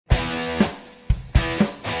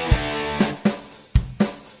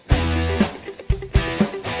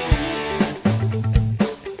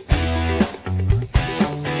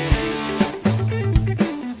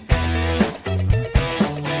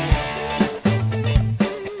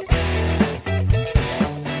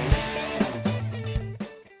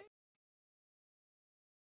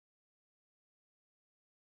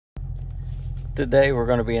Today we're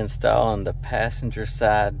going to be installing the passenger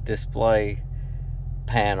side display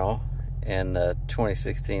panel in the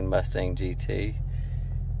 2016 Mustang GT.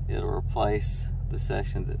 It'll replace the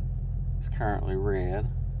section that is currently red.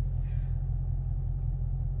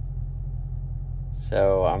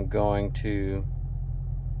 So I'm going to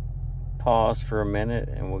pause for a minute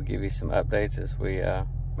and we'll give you some updates as we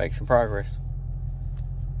make some progress.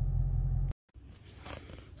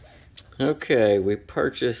 Okay, we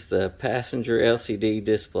purchased the passenger LCD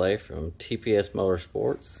display from TPS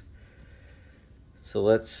Motorsports. So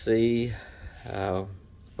let's see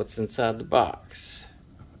what's inside the box.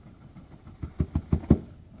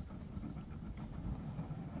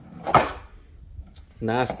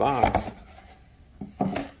 Nice box.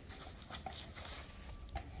 Of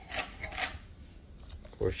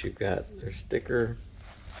course, you've got their sticker,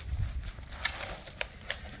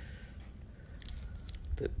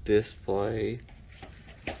 the display,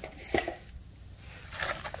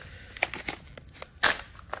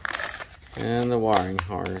 and the wiring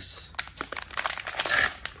harness.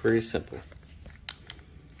 Pretty simple.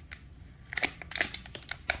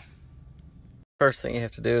 First thing you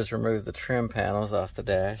have to do is remove the trim panels off the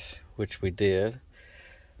dash, which we did.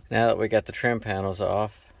 Now that we got the trim panels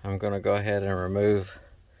off, I'm going to go ahead and remove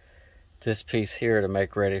this piece here to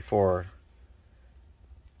make ready for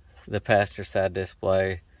the passenger side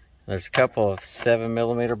display. There's a couple of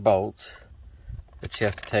 7mm bolts that you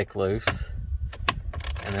have to take loose,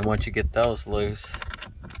 and then once you get those loose,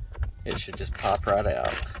 it should just pop right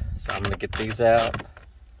out. So I'm going to get these out.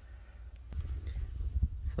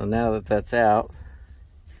 So now that that's out,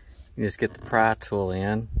 you just get the pry tool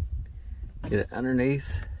in, get it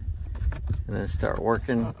underneath, and then start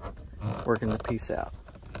working the piece out.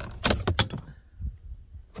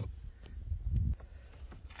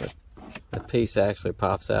 The piece actually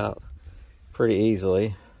pops out pretty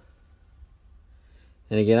easily.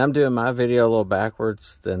 And again, I'm doing my video a little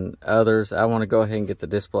backwards than others. I want to go ahead and get the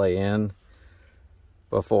display in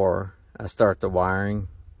before I start the wiring.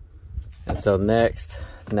 And so next,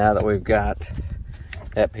 now that we've got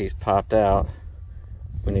that piece popped out,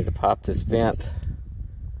 we need to pop this vent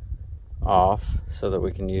off so that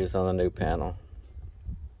we can use on the new panel.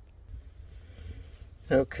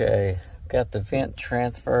 Okay, got the vent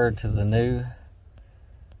transferred to the new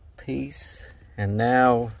piece, and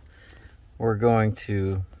now we're going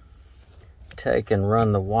to take and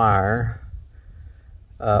run the wire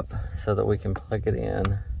up so that we can plug it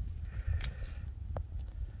in.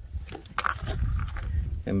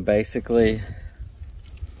 And basically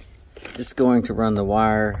just going to run the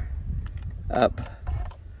wire up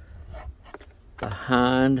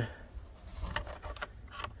behind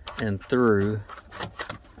and through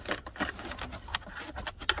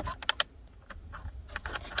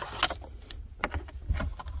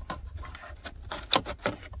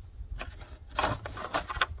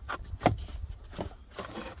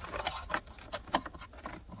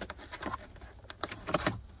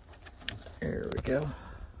there we go.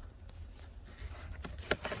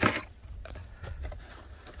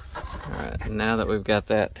 Alright, now that we've got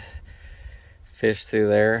that fish through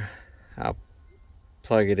there, I'll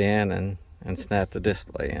plug it in and snap the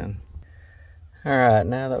display in. Alright,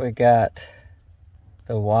 now that we got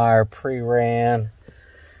the wire pre-ran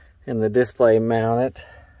and the display mounted,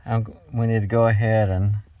 we need to go ahead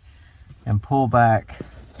and pull back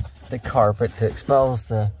the carpet to expose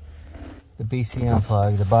the BCM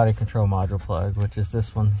plug, the body control module plug, which is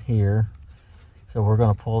this one here. So we're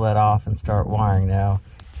going to pull that off and start wiring now.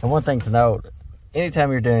 And one thing to note,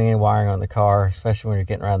 anytime you're doing any wiring on the car, especially when you're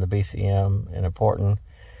getting around the BCM and important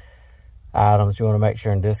items, you want to make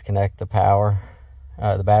sure and disconnect the power,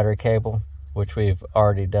 the battery cable, which we've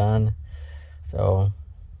already done. So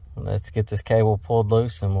let's get this cable pulled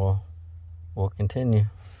loose and we'll continue.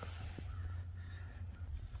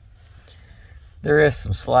 There is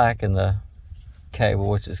some slack in the cable,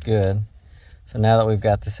 which is good. So now that we've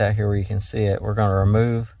got this out here where you can see it, we're going to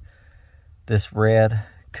remove this red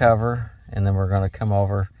cover, and then we're going to come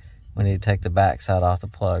over. We need to take the back side off the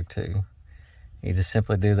plug too. You just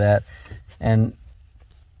simply do that. And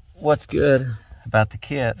what's good about the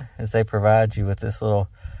kit is they provide you with this little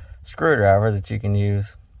screwdriver that you can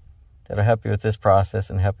use that'll help you with this process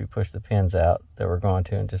and help you push the pins out that we're going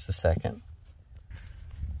to in just a second.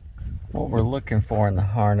 What we're looking for in the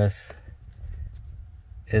harness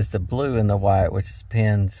is the blue and the white, which is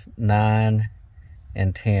pins 9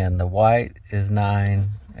 and 10. The white is 9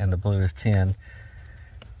 and the blue is 10.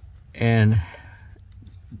 And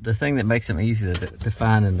the thing that makes them easy to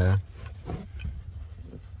find in the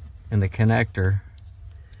connector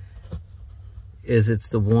is it's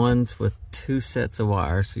the ones with 2 sets of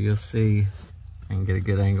wires. So you'll see I can get a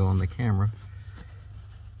good angle on the camera.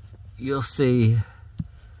 You'll see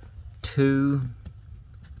 2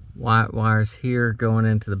 white wires here going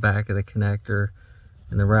into the back of the connector,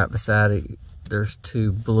 and then right beside it there's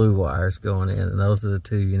 2 blue wires going in, and those are the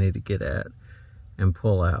 2 you need to get at and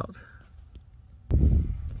pull out.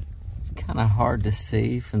 It's kind of hard to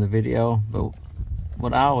see from the video, but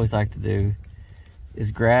what I always like to do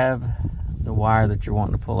is grab the wire that you're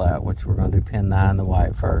wanting to pull out, which we're going to do pin 9, the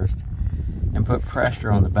white first, and put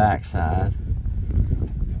pressure on the back side.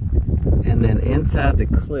 And then inside the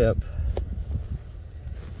clip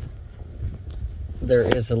there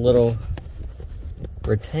is a little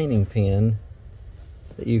retaining pin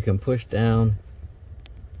that you can push down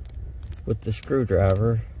with the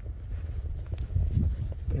screwdriver,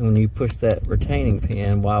 and when you push that retaining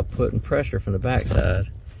pin while putting pressure from the back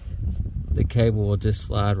side, the cable will just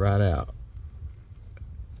slide right out.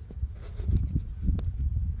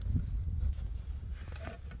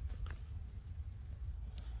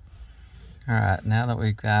 Alright, now that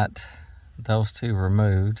we've got those 2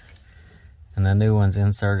 removed and the new ones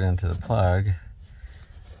inserted into the plug,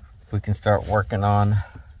 we can start working on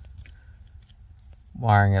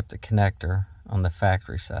wiring up the connector on the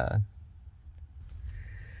factory side.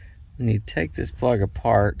 When you take this plug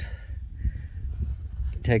apart,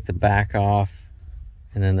 you take the back off,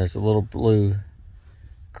 and then there's a little blue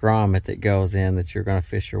grommet that goes in that you're going to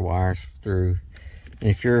fish your wires through. And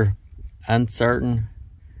if you're uncertain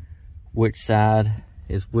which side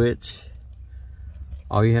is which,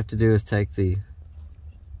 all you have to do is take the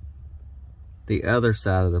other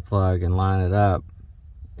side of the plug and line it up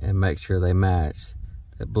and make sure they match.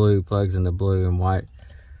 That blue plugs into blue and white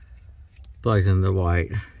plugs into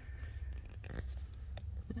white.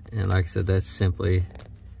 And like I said, that's simply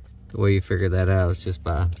the way you figure that out. It's just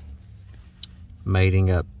by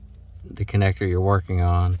mating up the connector you're working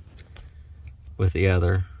on with the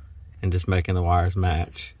other and just making the wires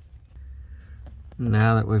match.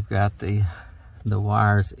 Now that we've got the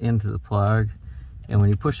wires into the plug, and when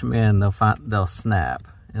you push them in, they'll snap,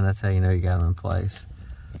 and that's how you know you got them in place.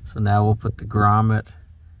 So now we'll put the grommet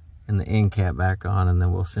and the end cap back on, and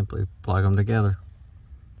then we'll simply plug them together.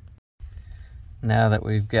 Now that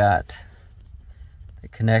we've got the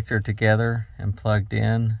connector together and plugged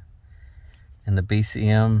in, and the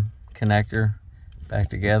BCM connector back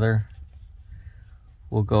together,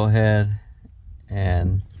 we'll go ahead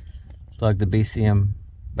and plug the BCM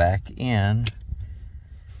back in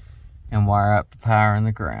and wire up the power and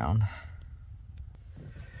the ground.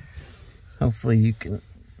 Hopefully you can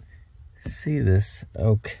see this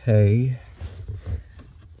okay.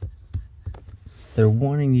 They're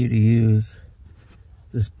wanting you to use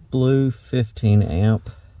this blue 15 amp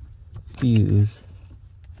fuse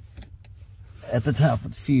at the top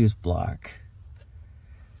of the fuse block,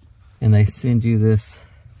 and they send you this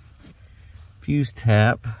fuse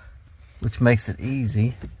tap, which makes it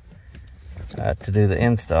easy to do the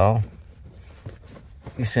install.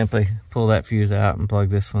 You simply pull that fuse out and plug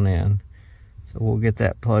this one in. So we'll get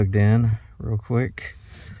that plugged in real quick.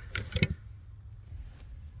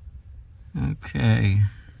 Okay,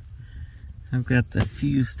 I've got the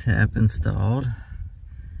fuse tap installed.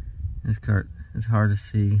 It's hard to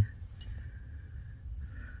see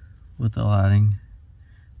with the lighting,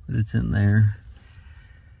 but it's in there.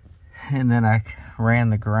 And then I ran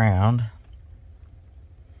the ground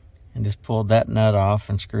and just pulled that nut off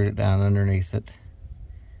and screwed it down underneath it.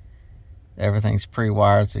 Everything's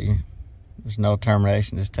pre-wired, so there's no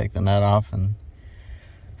termination. Just take the nut off and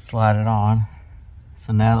slide it on.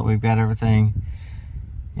 So now that we've got everything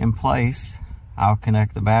in place, I'll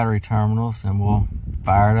connect the battery terminals and we'll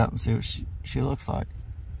fire it up and see what she looks like.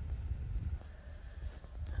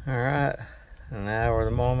 All right, and now we're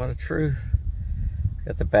the moment of truth.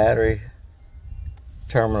 Got the battery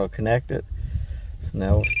terminal connected. So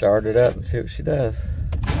now we'll start it up and see what she does.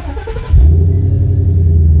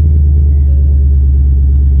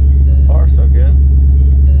 So far, so good.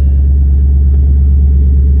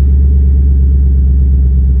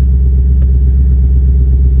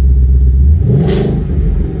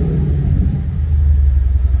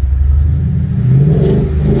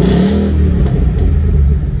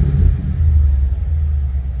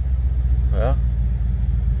 Well,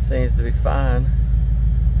 seems to be fine.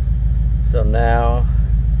 So now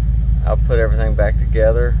I'll put everything back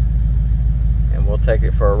together and we'll take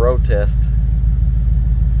it for a road test.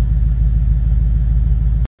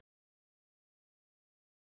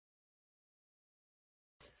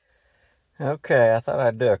 Okay, I thought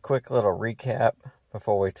I'd do a quick little recap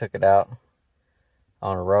before we took it out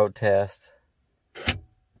on a road test.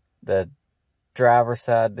 The driver's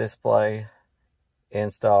side display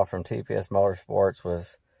install from TPS Motorsports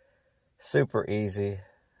was super easy.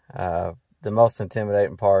 The most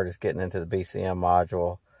intimidating part is getting into the BCM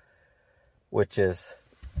module, which is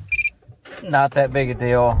not that big a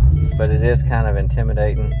deal, but it is kind of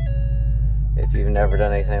intimidating if you've never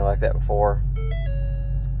done anything like that before.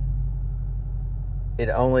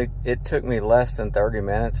 It took me less than 30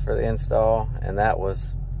 minutes for the install, and that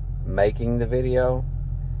was making the video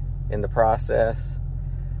in the process.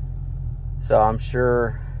 So I'm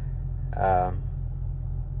sure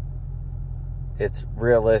it's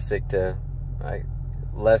realistic to, like,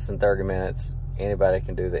 less than 30 minutes anybody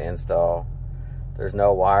can do the install. There's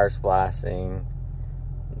no wire splicing.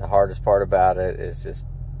 The hardest part about it is just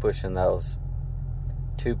pushing those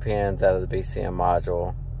 2 pins out of the BCM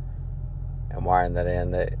module and wiring that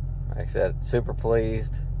in. That, like I said, super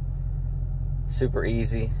pleased, super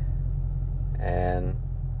easy, and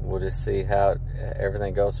we'll just see how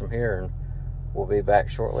everything goes from here, and we'll be back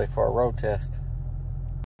shortly for a road test.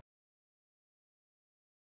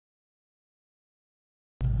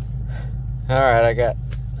 All right,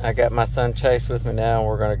 I got my son Chase with me now, and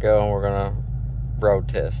we're gonna go and we're gonna road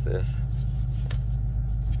test this.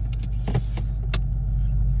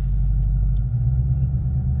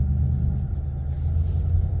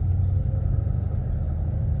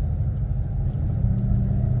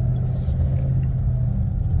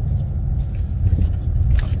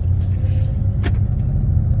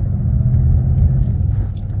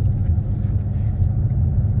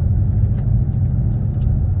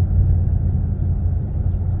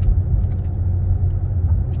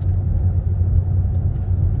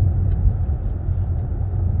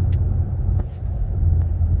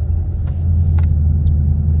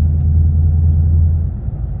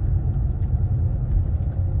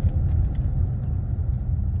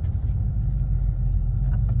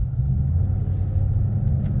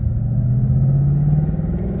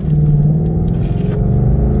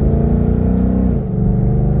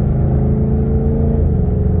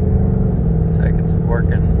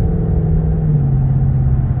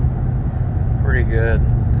 Good.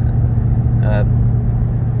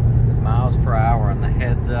 Miles per hour on the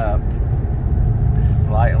heads up is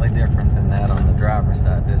slightly different than that on the driver's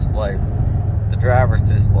side display. The driver's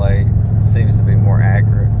display seems to be more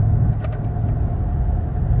accurate.